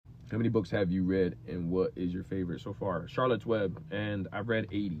How many books have you read, and what is your favorite so far? Charlotte's Web, and I've read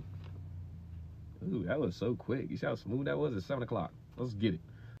 80. Ooh, that was so quick. You see how smooth that was at 7 o'clock. Let's get it.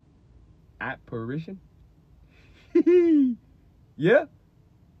 Apparition? Yeah?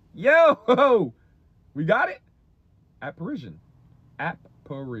 Yo! We got it? Apparition.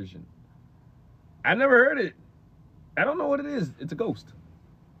 Apparition. I never heard it. I don't know what it is. It's a ghost.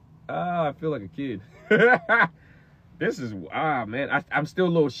 I feel like a kid. This is, man. I'm still a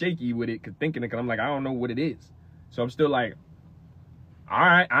little shaky with it, thinking it, because I'm like, I don't know what it is. So I'm still like, all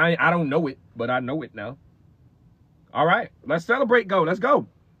right, I don't know it, but I know it now. All right, let's celebrate. Go. Let's go.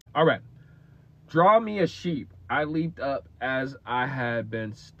 All right. Draw me a sheep. I leaped up as I had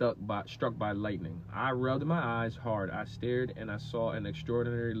been struck by lightning. I rubbed my eyes hard. I stared, and I saw an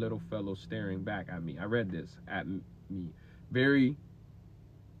extraordinary little fellow staring back at me. I read this at me very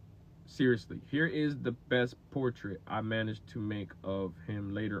seriously. Here is the best portrait I managed to make of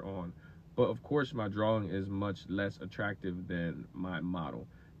him later on. But of course, my drawing is much less attractive than my model.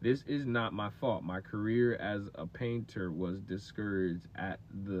 This is not my fault. My career as a painter was discouraged at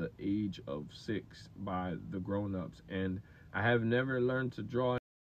the age of 6 by the grown-ups, and I have never learned to draw